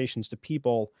organizations to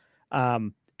people.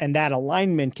 And that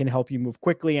alignment can help you move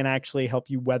quickly and actually help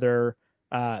you weather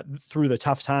through the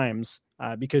tough times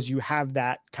because you have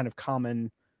that kind of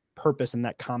common purpose and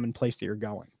that common place that you're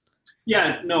going.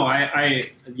 Yeah, no,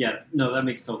 that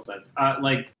makes total sense.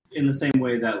 Like in the same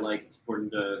way that like it's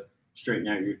important to straighten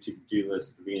out your to-do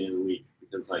list at the beginning of the week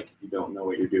because like if you don't know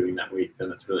what you're doing that week, then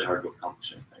it's really hard to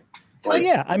accomplish anything. Like,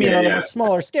 on a much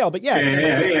smaller scale, but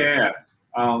yeah.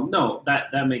 No,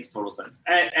 that makes total sense.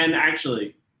 And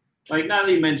actually, like now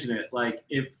that you mention it, like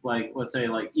if like let's say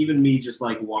like even me just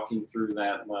like walking through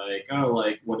that,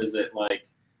 like what is it like?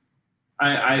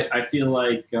 I feel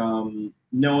like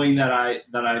knowing that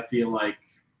I feel like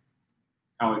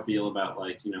how I feel about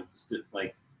like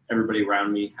like everybody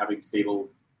around me having stable,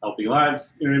 healthy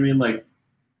lives. You know what I mean? Like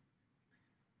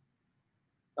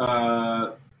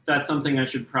that's something I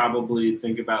should probably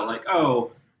think about. Like,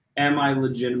 oh, am I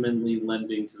legitimately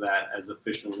lending to that as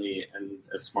efficiently and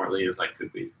as smartly as I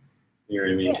could be? You know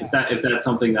what I mean? Yeah. If that's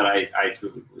something that I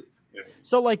truly believe. You know?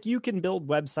 So like you can build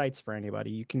websites for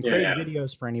anybody, you can create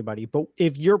videos for anybody, but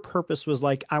if your purpose was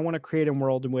like, I want to create a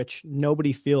world in which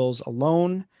nobody feels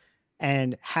alone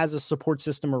and has a support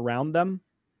system around them,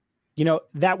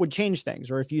 that would change things.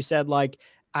 Or if you said like,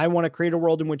 I want to create a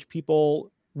world in which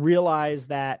people realize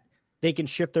that they can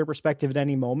shift their perspective at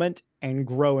any moment and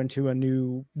grow into a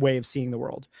new way of seeing the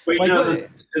world. But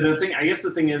the thing, I guess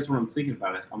the thing is when I'm thinking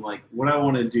about it, I'm like, what I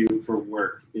want to do for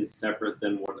work is separate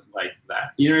than what like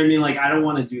that. You know what I mean? Like, I don't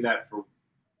want to do that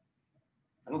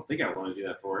I don't think I want to do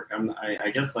that for work.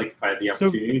 I guess like if I had the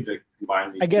opportunity to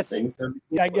combine these two things.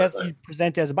 I guess you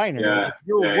present it as a binary. Yeah, like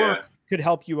your work could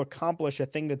help you accomplish a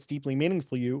thing that's deeply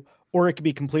meaningful to you, or it could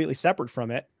be completely separate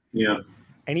from it. Yeah.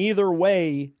 And either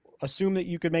way, assume that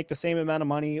you could make the same amount of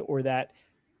money or that,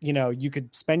 you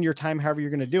could spend your time however you're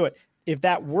going to do it. If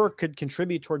that work could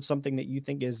contribute towards something that you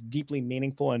think is deeply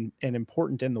meaningful and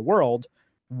important in the world,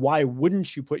 why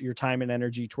wouldn't you put your time and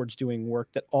energy towards doing work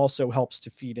that also helps to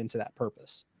feed into that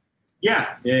purpose?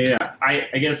 Yeah.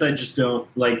 I guess I just don't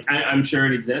like, I'm sure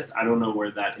it exists. I don't know where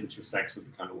that intersects with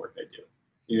the kind of work I do.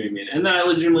 You know what I mean? And that I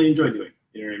legitimately enjoy doing.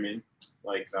 You know what I mean?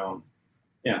 Like,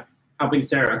 helping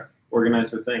Sarah organize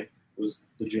her thing was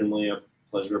legitimately a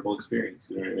pleasurable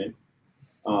experience. You know what I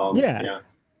mean?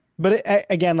 But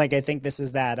again, like I think this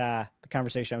is that the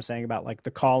conversation I was saying about like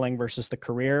the calling versus the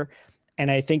career,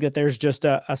 and I think that there's just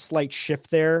a slight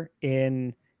shift there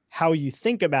in how you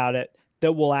think about it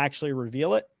that will actually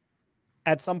reveal it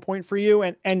at some point for you.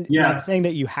 And not saying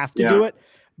that you have to do it,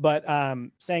 but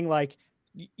saying like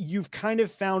you've kind of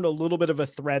found a little bit of a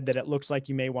thread that it looks like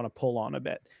you may want to pull on a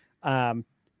bit, and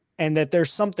that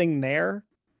there's something there.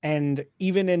 And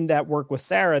even in that work with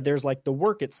Sarah, there's like the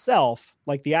work itself,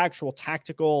 like the actual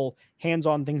tactical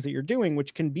hands-on things that you're doing,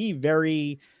 which can be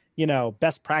very,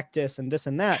 best practice and this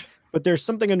and that. But there's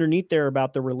something underneath there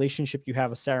about the relationship you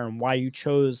have with Sarah and why you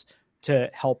chose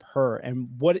to help her and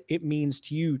what it means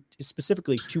to you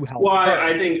specifically to help her.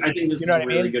 I think this is a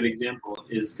really good example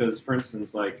is because, for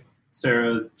instance, like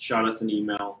Sarah shot us an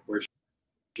email where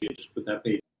she just put that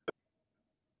page.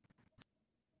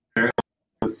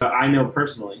 So I know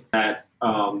personally that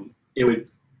it would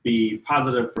be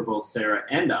positive for both Sarah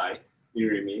and I, you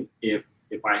know what I mean,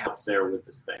 if I help Sarah with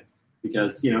this thing.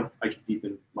 Because, I could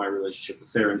deepen my relationship with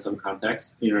Sarah in some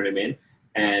context, you know what I mean?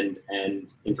 And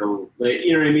interrelate,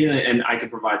 you know what I mean? And I could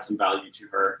provide some value to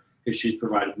her because she's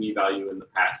provided me value in the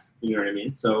past, you know what I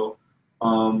mean? So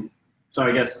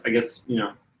I guess,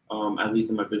 at least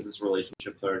in my business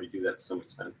relationships, I already do that to some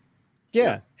extent.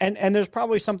 Yeah. And there's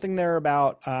probably something there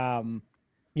about,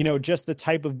 just the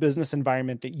type of business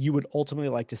environment that you would ultimately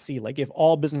like to see. Like if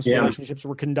all business relationships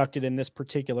were conducted in this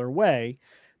particular way,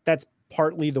 that's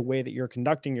partly the way that you're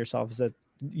conducting yourself, is that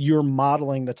you're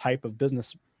modeling the type of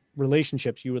business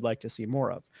relationships you would like to see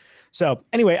more of. So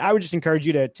anyway, I would just encourage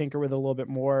you to tinker with it a little bit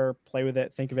more, play with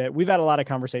it, think of it. We've had a lot of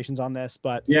conversations on this,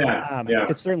 but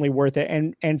it's certainly worth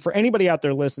it. And for anybody out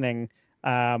there listening,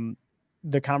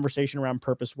 the conversation around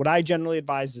purpose, what I generally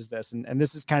advise is this, and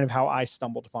this is kind of how I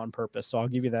stumbled upon purpose. So I'll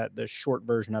give you the short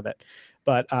version of it.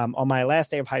 But on my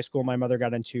last day of high school, my mother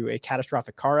got into a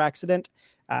catastrophic car accident.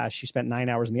 She spent 9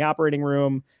 hours in the operating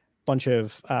room, bunch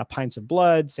of pints of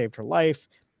blood, saved her life.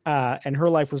 And her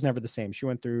life was never the same. She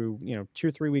went through, 2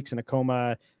 or 3 weeks in a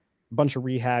coma, a bunch of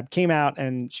rehab, came out,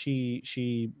 and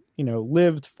she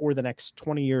lived for the next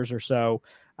 20 years or so,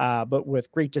 but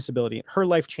with great disability. Her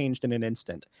life changed in an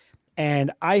instant.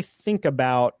 And I think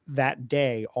about that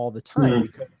day all the time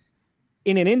because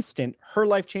in an instant, her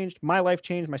life changed, my life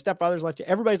changed, my stepfather's life,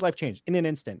 everybody's life changed in an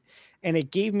instant. And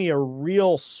it gave me a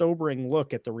real sobering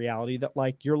look at the reality that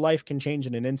like your life can change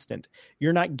in an instant.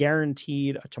 You're not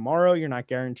guaranteed tomorrow. You're not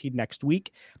guaranteed next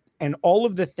week. And all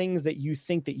of the things that you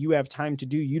think that you have time to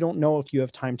do, you don't know if you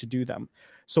have time to do them.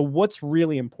 So what's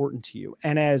really important to you?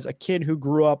 And as a kid who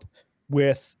grew up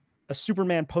with a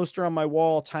Superman poster on my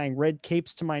wall, tying red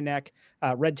capes to my neck,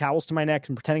 red towels to my neck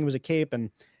and pretending it was a cape, and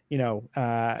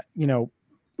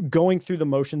going through the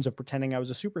motions of pretending I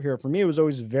was a superhero, for me, it was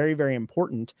always very, very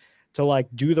important to like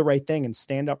do the right thing and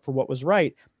stand up for what was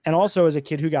right. And also as a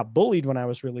kid who got bullied when I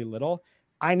was really little,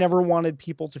 I never wanted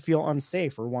people to feel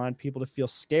unsafe or wanted people to feel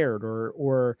scared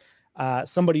or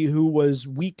somebody who was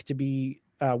weak to be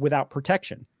without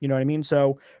protection. You know what I mean?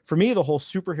 So for me, the whole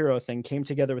superhero thing came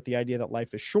together with the idea that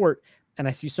life is short, and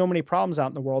I see so many problems out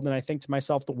in the world. And I think to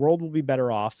myself, the world will be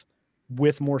better off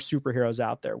with more superheroes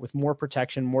out there, with more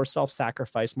protection, more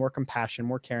self-sacrifice, more compassion,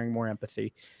 more caring, more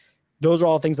empathy. Those are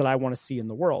all things that I want to see in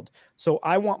the world. So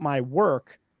I want my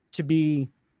work to be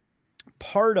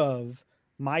part of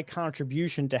my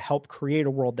contribution to help create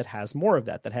a world that has more of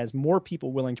that has more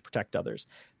people willing to protect others,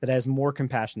 that has more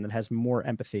compassion, that has more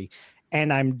empathy.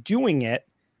 And I'm doing it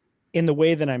in the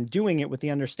way that I'm doing it with the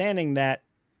understanding that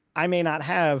I may not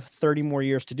have 30 more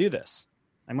years to do this.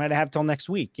 I might have till next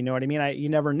week. You know what I mean? You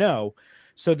never know.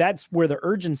 So that's where the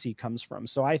urgency comes from.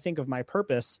 So I think of my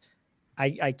purpose.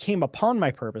 I came upon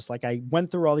my purpose. Like I went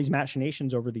through all these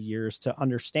machinations over the years to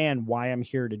understand why I'm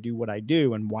here to do what I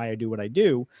do and why I do what I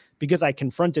do, because I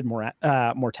confronted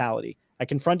mortality. I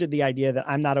confronted the idea that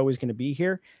I'm not always going to be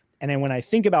here. And then when I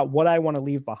think about what I want to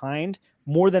leave behind,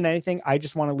 more than anything, I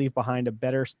just want to leave behind a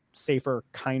better, safer,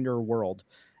 kinder world.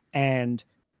 And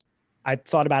I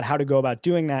thought about how to go about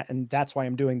doing that. And that's why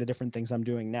I'm doing the different things I'm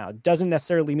doing now. It doesn't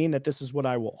necessarily mean that this is what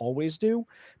I will always do,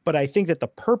 but I think that the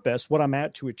purpose, what I'm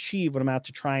out to achieve, what I'm out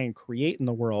to try and create in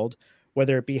the world,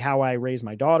 whether it be how I raise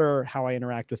my daughter, how I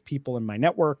interact with people in my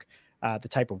network, the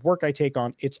type of work I take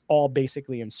on, it's all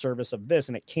basically in service of this.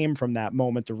 And it came from that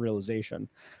moment of realization.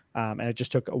 And it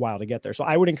just took a while to get there. So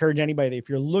I would encourage anybody that if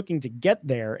you're looking to get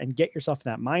there and get yourself in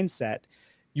that mindset,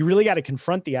 you really got to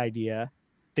confront the idea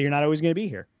that you're not always going to be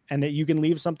here, and that you can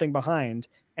leave something behind.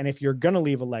 And if you're going to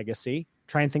leave a legacy,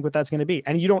 try and think what that's going to be.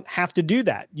 And you don't have to do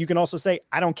that. You can also say,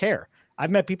 I don't care.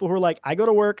 I've met people who are like, I go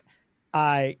to work,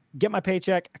 I get my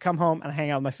paycheck, I come home and I hang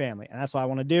out with my family. And that's what I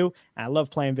want to do. And I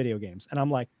love playing video games. And I'm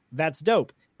like, that's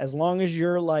dope. As long as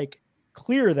you're like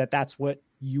clear that that's what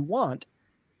you want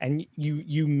and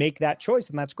you make that choice,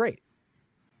 and that's great.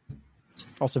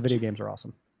 Also, video games are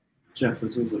awesome. Jeff,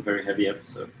 this was a very heavy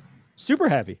episode. Super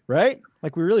heavy, right?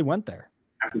 Like we really went there.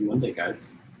 Happy Monday,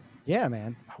 guys. Yeah,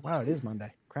 man. Oh, wow, it is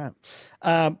Monday. Crap.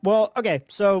 Well, okay.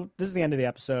 So this is the end of the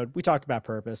episode. We talked about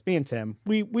purpose. Me and Tim,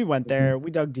 we went there.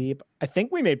 We dug deep. I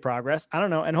think we made progress. I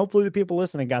don't know. And hopefully the people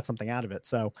listening got something out of it.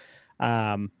 So,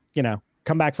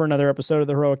 come back for another episode of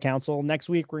the Heroic Council. Next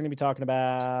week, we're going to be talking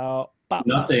about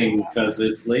nothing, because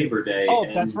it's Labor Day. Oh,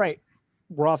 that's right.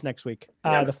 We're off next week.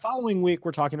 The following week,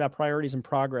 we're talking about priorities and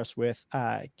progress with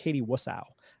Katie Wassow.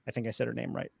 I think I said her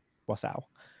name right. Wassow.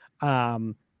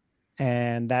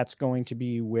 And that's going to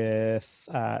be with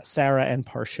Sarah and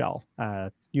Parshell.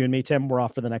 You and me, Tim, we're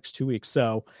off for the next 2 weeks.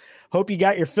 So hope you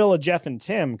got your fill of Jeff and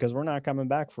Tim, because we're not coming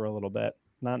back for a little bit.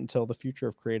 Not until the future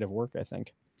of creative work, I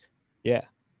think. Yeah,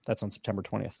 that's on September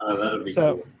 20th. That'll be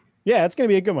cool. Yeah, it's going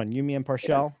to be a good one. You, me, and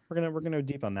Parshell. Yeah. We're gonna go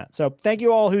deep on that. So thank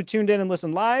you all who tuned in and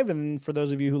listened live, and for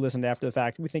those of you who listened after the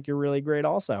fact, we think you're really great.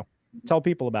 Also, tell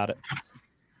people about it.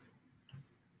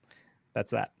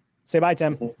 That's that. Say bye,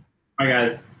 Tim. Bye,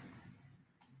 guys.